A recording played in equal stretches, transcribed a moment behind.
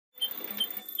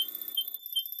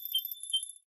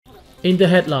In the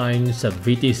headlines of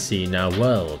VTC Now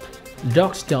World,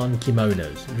 dogs don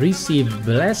kimonos receive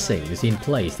blessings in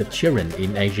place of children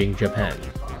in aging Japan.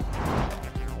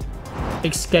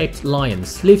 Escaped lion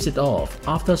sleeps it off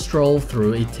after stroll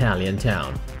through Italian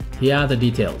town. Here are the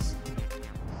details.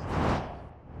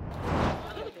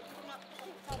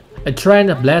 A trend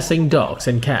of blessing dogs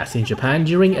and cats in Japan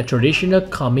during a traditional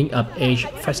coming-of-age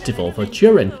festival for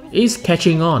children is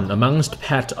catching on amongst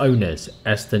pet owners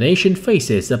as the nation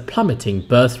faces a plummeting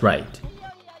birth rate.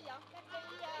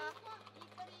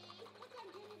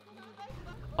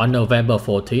 On November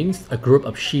 14th, a group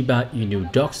of Shiba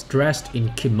Inu dogs dressed in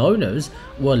kimonos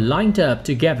were lined up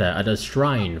together at a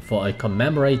shrine for a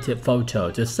commemorative photo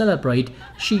to celebrate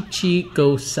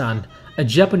Shichi-go-san, a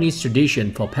Japanese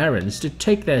tradition for parents to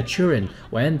take their children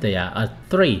when they are at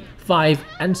 3, 5,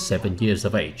 and 7 years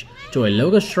of age to a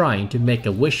local shrine to make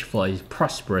a wish for a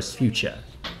prosperous future.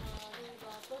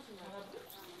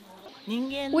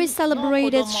 We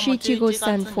celebrated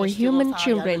Shichi-go-san for human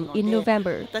children in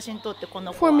November.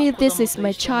 For me, this is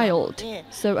my child,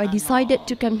 so I decided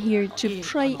to come here to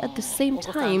pray at the same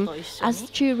time as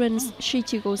children's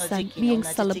Shichi-go-san being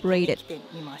celebrated.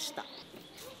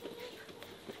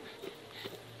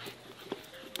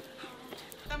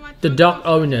 The dog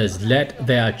owners led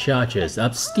their charges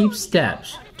up steep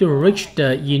steps to reach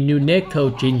the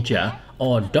Inuneko Jinja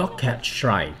or dog cat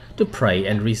shrine to pray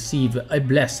and receive a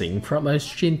blessing from a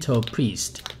Shinto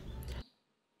priest.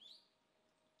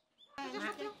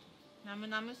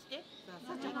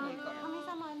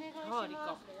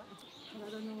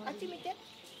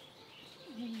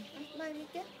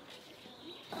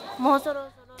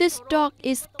 This dog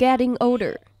is getting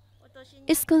older.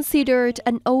 It's considered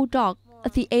an old dog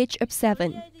at the age of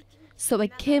 7, so I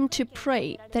came to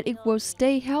pray that it will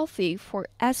stay healthy for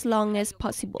as long as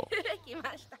possible.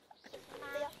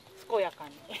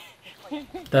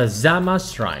 The Zama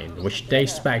Shrine, which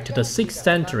dates back to the 6th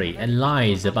century and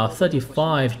lies about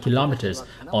 35 kilometers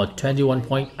or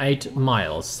 21.8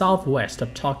 miles southwest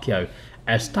of Tokyo,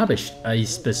 established a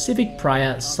specific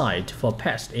prayer site for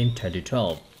pets in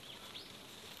 2012.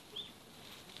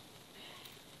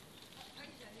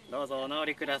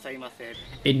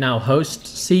 It now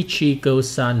hosts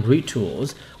Shichi-go-san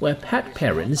rituals where pet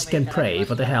parents can pray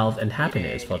for the health and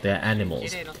happiness for their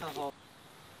animals.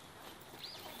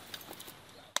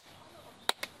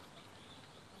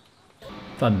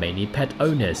 For many pet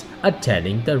owners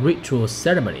attending the ritual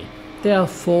ceremony, their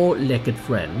four-legged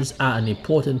friends are an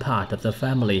important part of the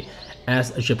family,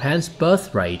 as Japan's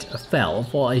birth rate fell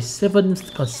for a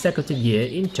 7th consecutive year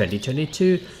in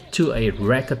 2022 to a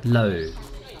record low.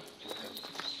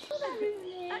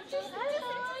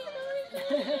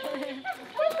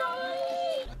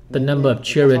 The number of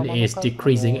children is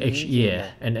decreasing each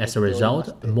year, and as a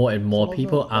result, more and more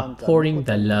people are pouring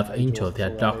their love into their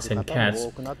dogs and cats.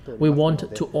 We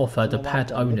want to offer the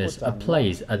pet owners a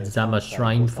place at Zama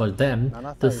Shrine for them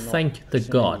to thank the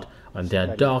god when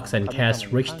their dogs and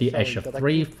cats reach the age of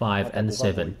 3, 5, and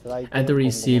 7, and to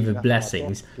receive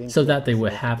blessings so that they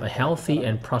will have a healthy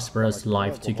and prosperous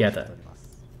life together.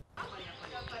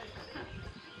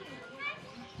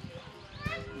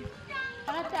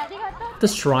 The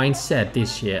shrine said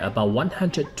this year about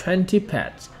 120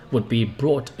 pets would be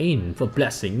brought in for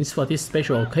blessings for this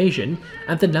special occasion,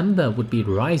 and the number would be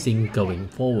rising going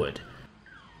forward.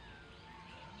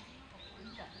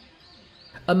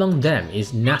 Among them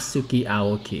is Natsuki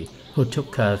Aoki, who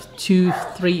took her 2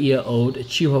 3-year-old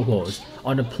chihuahuas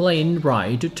on a plane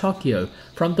ride to Tokyo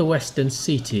from the western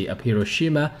city of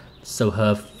Hiroshima so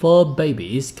her 4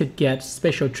 babies could get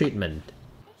special treatment.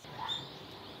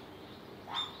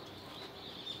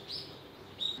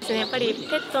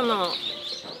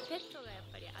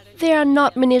 There are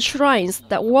not many shrines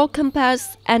that welcome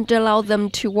pets and allow them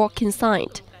to walk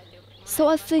inside, so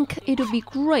I think it would be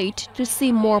great to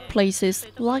see more places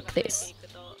like this.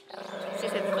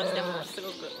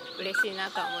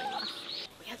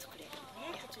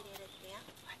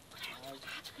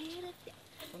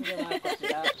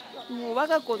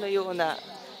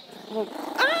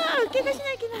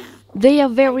 They are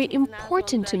very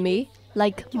important to me,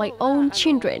 like my own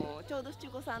children.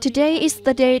 Today is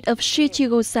the date of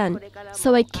Shichi-go-san,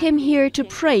 so I came here to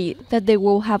pray that they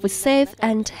will have a safe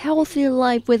and healthy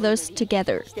life with us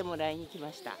together.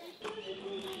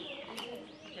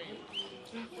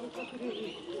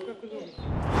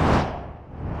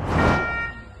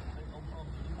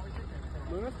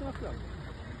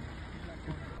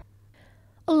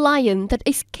 A lion that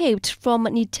escaped from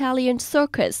an Italian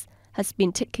circus has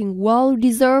been taking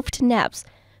well-deserved naps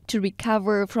to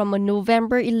recover from a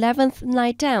November 11th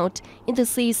night out in the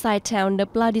seaside town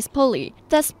of Ladispoli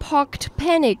that sparked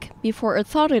panic before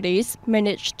authorities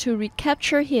managed to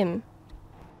recapture him.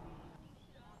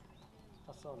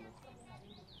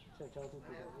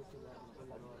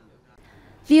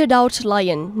 The adult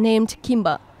lion, named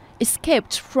Kimba,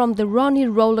 escaped from the Ronnie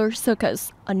Roller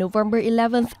Circus on November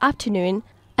 11th afternoon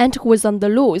and was on the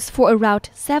loose for around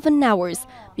 7 hours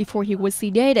before he was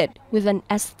sedated with an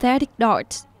anesthetic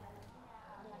dart.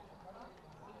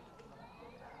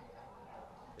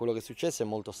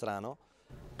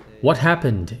 What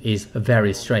happened is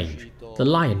very strange. The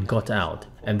lion got out,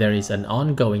 and there is an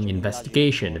ongoing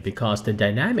investigation because the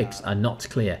dynamics are not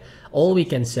clear. All we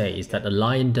can say is that a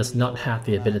lion does not have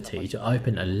the ability to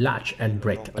open a latch and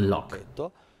break a lock.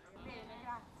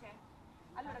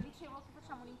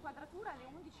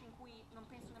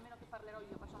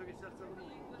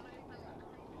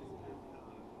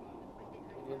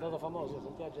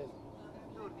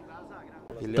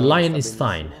 The lion is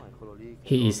fine.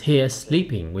 He is here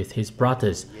sleeping with his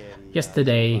brothers.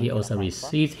 Yesterday, he also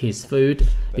received his food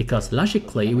because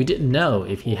logically we didn't know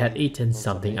if he had eaten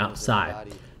something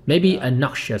outside. Maybe a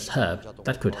noxious herb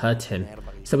that could hurt him.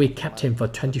 So we kept him for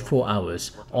 24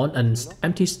 hours on an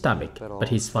empty stomach, but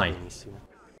he's fine.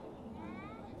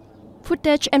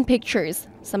 Footage and pictures,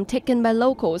 some taken by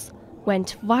locals,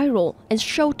 went viral and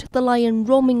showed the lion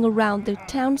roaming around the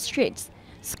town streets,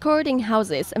 skirting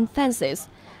houses and fences,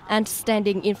 and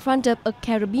standing in front of a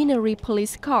carabinieri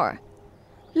police car.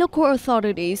 Local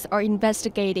authorities are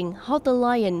investigating how the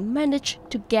lion managed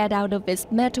to get out of its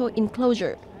metal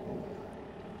enclosure.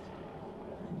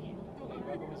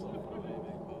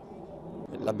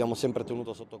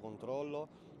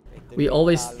 We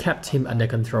always kept him under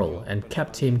control and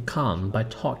kept him calm by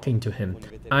talking to him.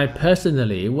 I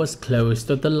personally was close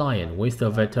to the lion with the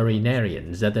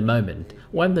veterinarians at the moment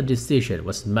when the decision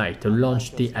was made to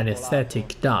launch the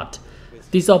anesthetic dart.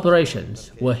 These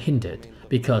operations were hindered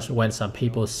because when some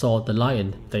people saw the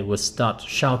lion, they would start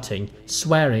shouting,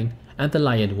 swearing, and the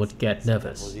lion would get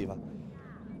nervous.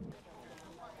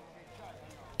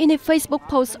 In a Facebook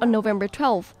post on November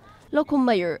 12, local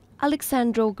mayor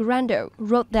Alexandro Grando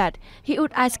wrote that he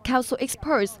would ask council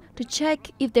experts to check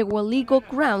if there were legal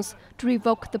grounds to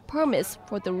revoke the permits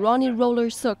for the Ronnie Roller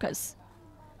Circus.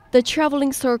 The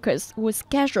traveling circus was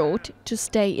scheduled to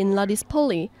stay in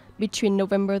Ladispoli between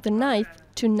November the 9th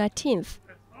to 19th.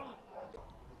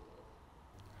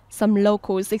 Some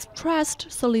locals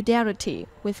expressed solidarity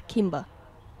with Kimba.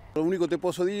 All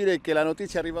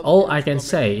I can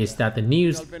say is that the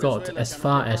news got as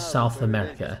far as South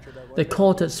America. They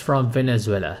called us from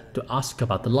Venezuela to ask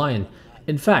about the lion.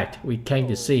 In fact, we came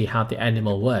to see how the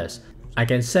animal was. I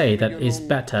can say that it's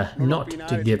better not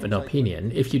to give an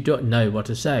opinion if you don't know what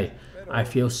to say. I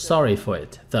feel sorry for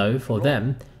it, though for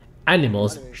them,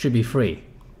 animals should be free.